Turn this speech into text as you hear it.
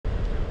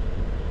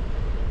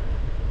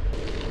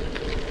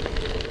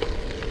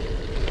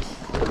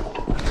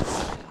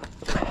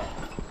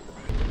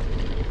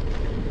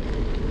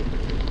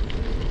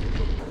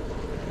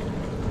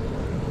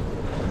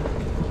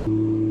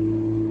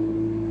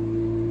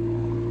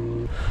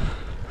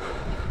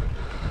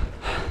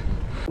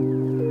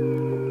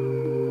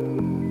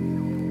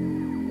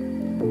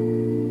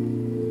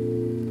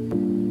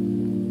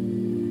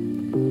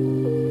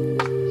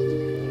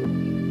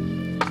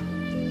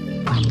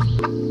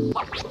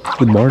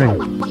Good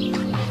morning.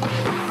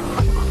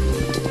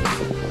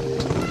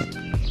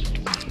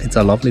 It's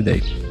a lovely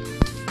day.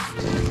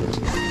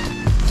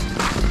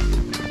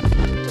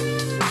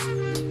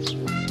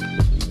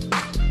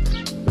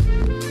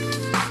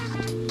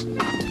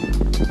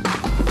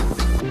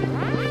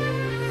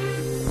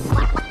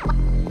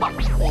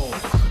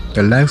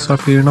 The legs are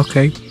feeling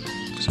okay,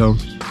 so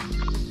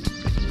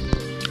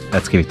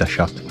let's give it a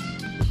shot.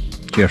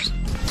 Cheers.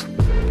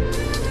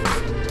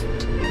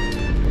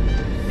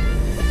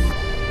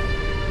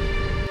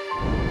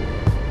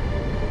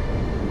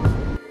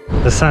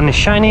 The sun is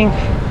shining,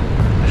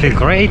 I feel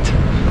great,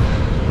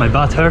 my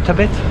butt hurt a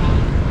bit.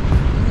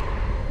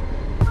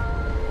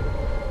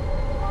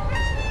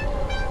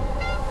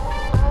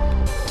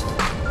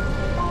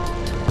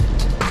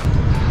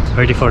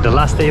 Ready for the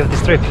last day of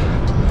this trip.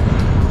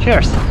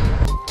 Cheers!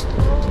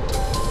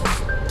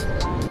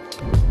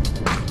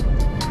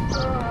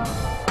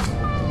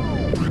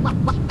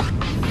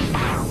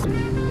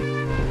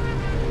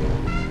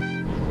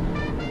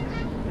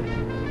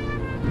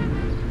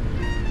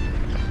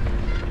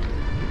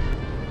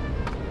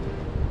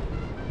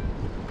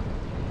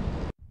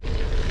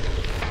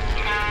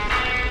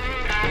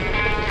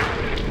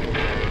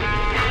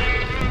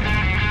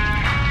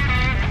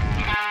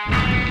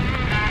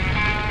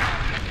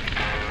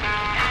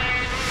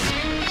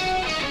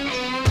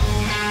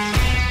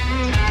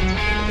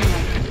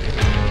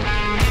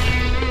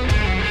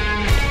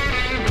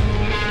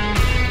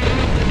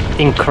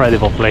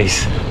 Incredible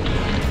place,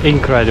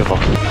 incredible.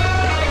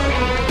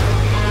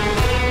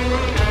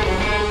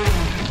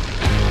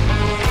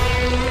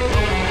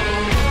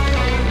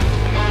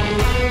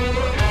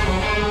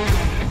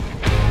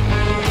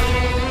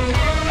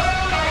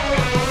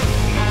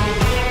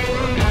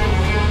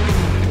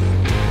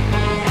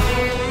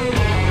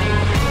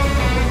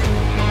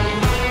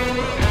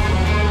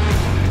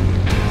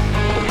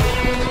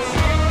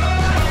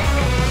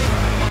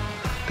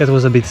 That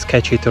was a bit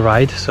sketchy to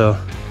ride, so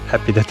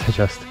happy that I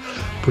just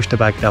pushed the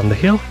bike down the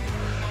hill.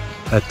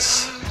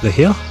 That's the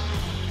hill,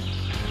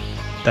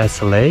 that's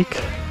the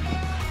lake,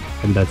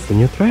 and that's the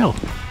new trail.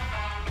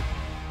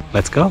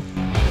 Let's go!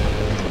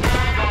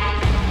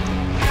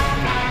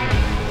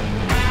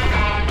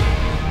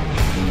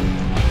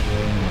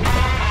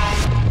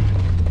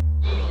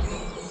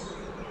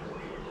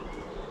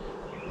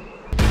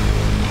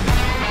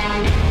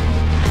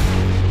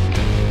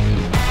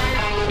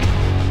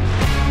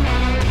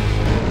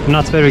 I'm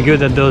not very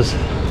good at those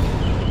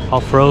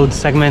off-road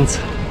segments,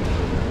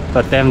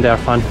 but damn, they are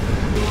fun.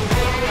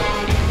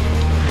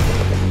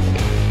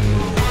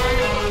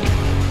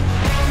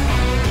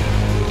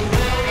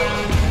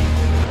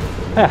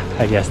 Yeah,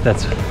 I guess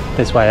that's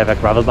why I have a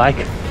gravel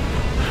bike.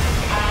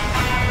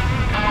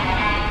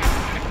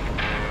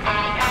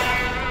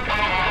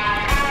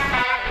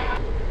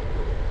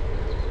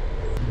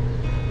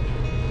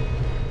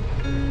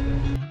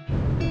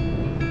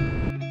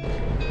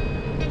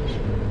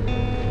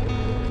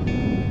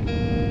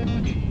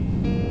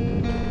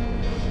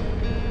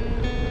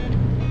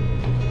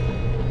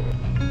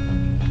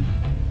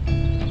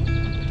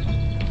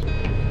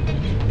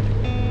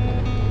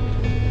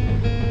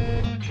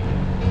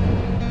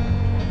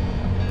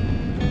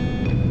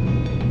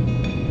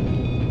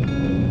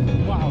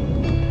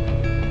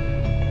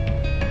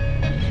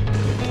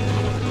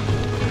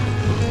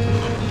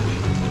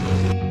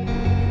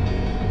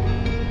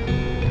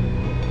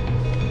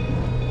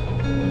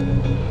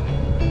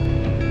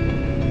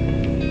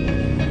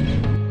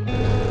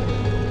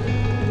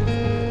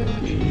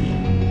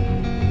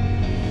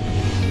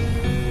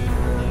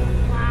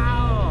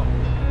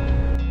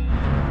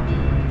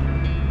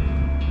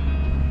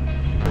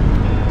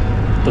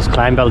 Those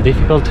climb are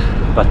difficult,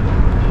 but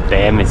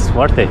damn, it's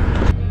worth it.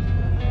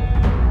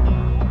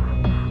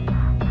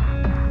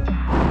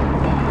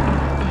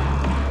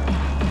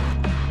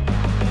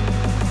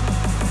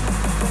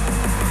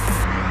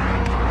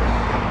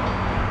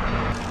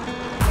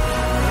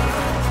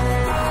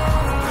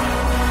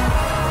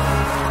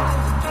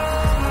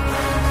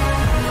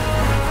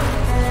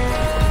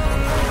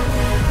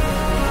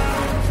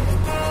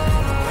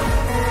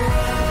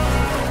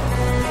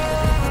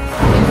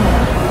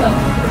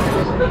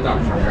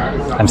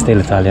 I'm still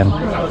Italian.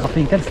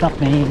 Nothing can stop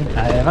me,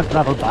 I have a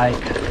gravel bike.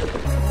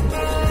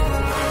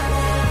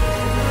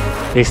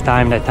 This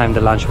time, I timed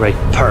the lunch break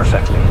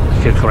perfectly. I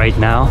feel great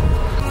now.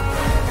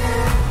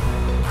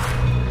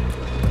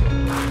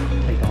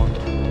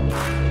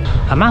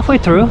 I'm halfway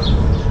through,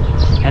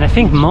 and I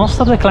think most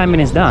of the climbing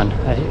is done.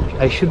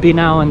 I should be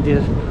now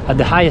at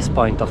the highest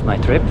point of my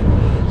trip,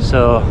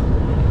 so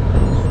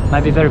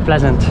might be very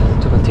pleasant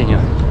to continue.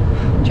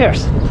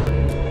 Cheers!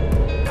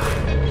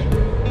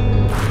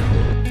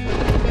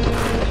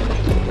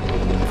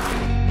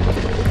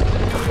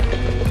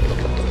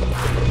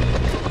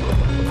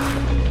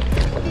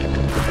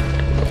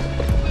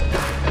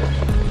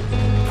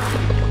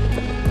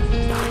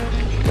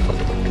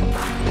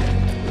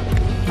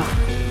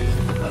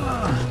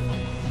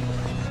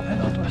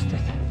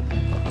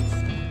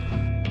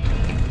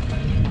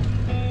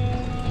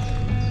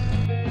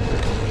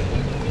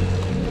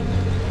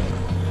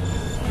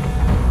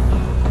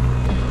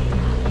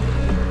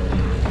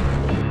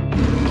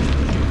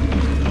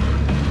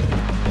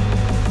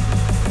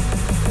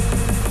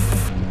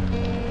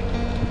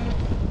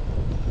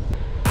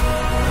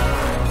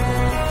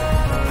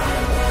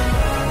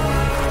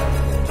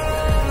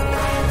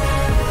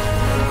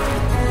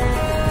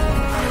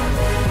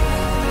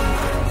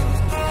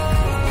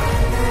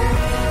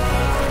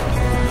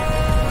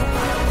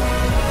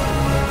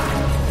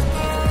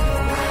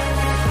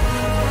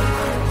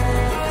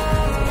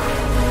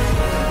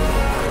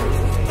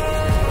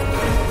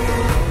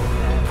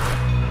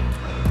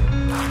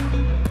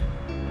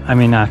 I'm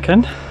in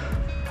Aachen.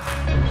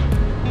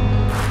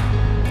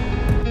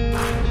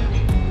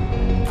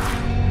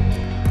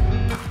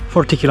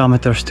 "40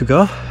 kilometers to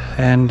go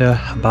and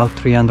about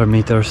 300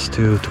 meters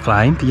to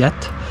climb yet.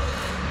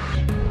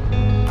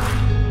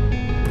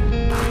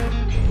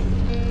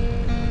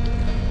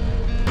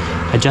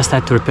 I just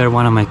had to repair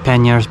one of my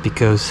panniers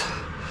because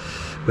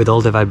with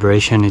all the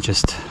vibration it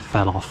just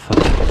fell off.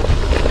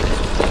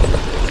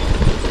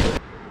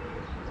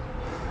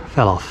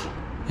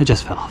 It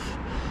just fell off.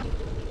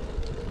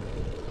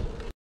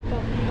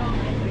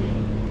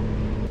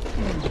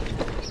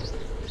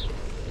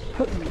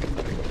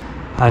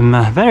 I'm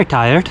very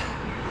tired,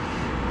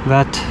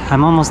 but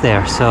I'm almost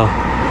there, so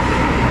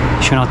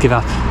I should not give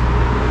up.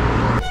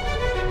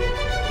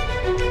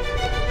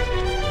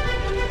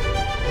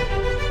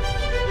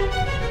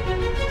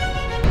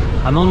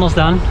 I'm almost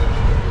done.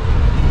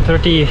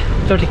 30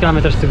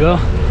 kilometers to go.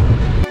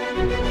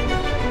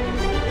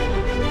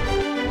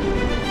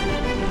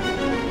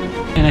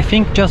 And I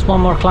think just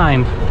one more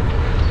climb.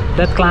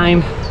 That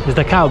climb is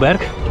the Cauberg.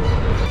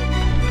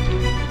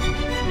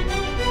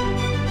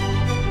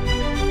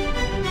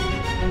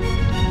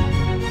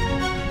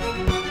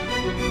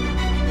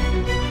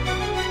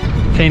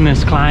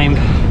 Famous climb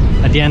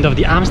at the end of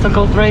the Amstel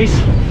Gold Race.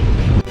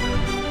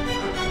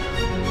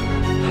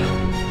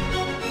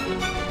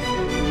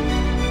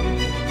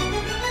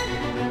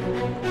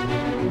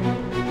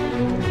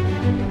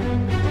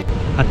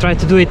 I tried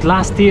to do it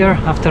last year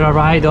after a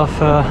ride of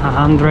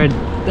 100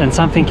 and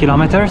something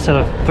kilometers,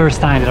 so the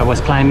first time that I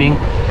was climbing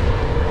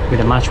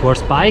with a much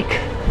worse bike,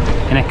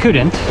 and I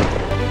couldn't.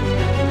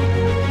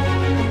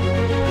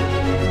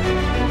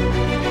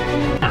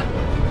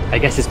 I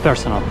guess it's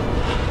personal,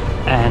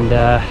 and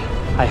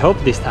I hope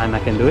this time I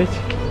can do it.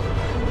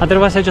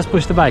 Otherwise I just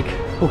push the bike,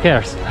 who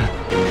cares?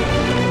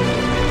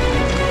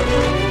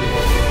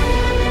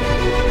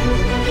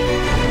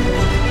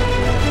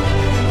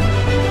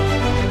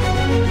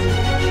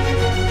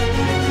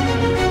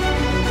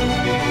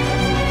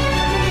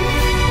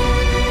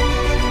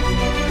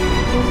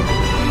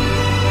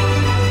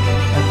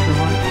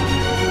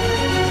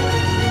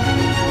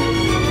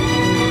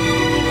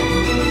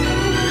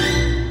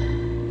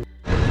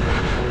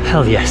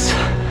 Hell yes,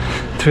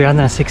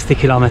 360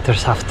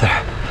 kilometers after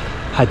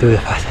I do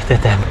the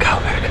damn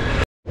Cauberg.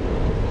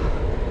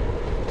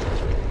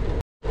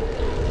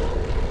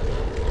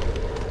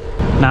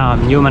 Now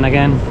I'm human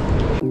again.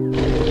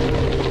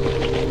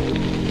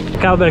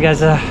 Cauberg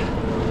has a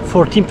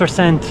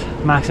 14%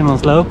 maximum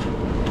slope.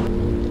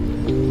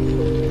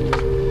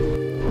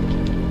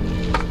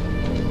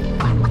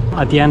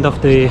 At the end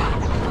of the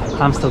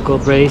Amstel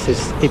Gold Race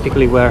is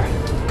typically where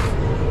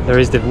there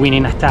is the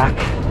winning attack.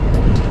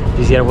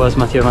 This year was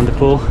Mathieu van der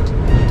Poel,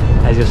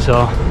 as you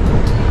saw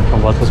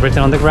from what was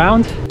written on the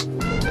ground.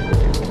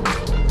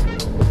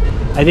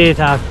 I did it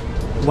at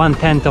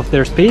 1/10 of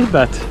their speed,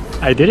 but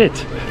I did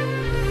it.